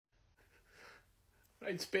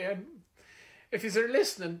Right, Spain. If you're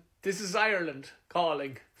listening, this is Ireland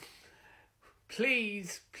calling.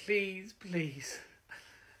 Please, please, please.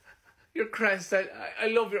 Your crest, I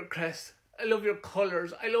love your crest. I love your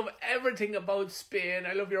colours. I love everything about Spain.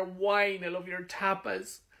 I love your wine. I love your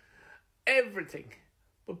tapas. Everything.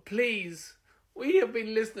 But please, we have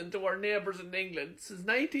been listening to our neighbours in England since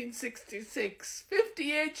 1966.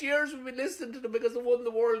 58 years we've been listening to them because they won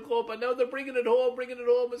the World Cup, and now they're bringing it home,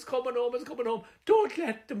 it's coming home, it's coming home. Don't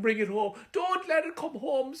let them bring it home. Don't let it come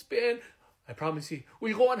home, Spain. I promise you,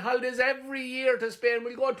 we'll go on holidays every year to Spain.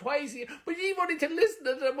 We'll go twice a year. But you've only to listen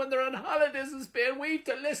to them when they're on holidays in Spain. We've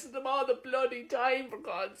to listen to them all the bloody time, for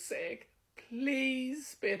God's sake. Please,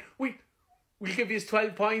 Spain. We'll give you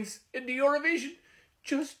 12 points in the Eurovision.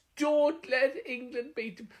 Just don't let England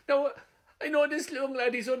beat them. Now, I know this young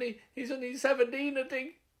lad, he's only 17, I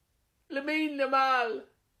think. Lamine Yamal,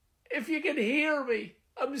 if you can hear me,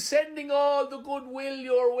 I'm sending all the goodwill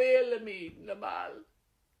your way, Lamine Yamal.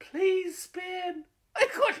 Please, Spain. I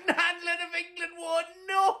couldn't handle it if England won.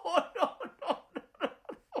 No.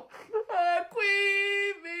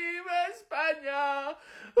 Qui vive España.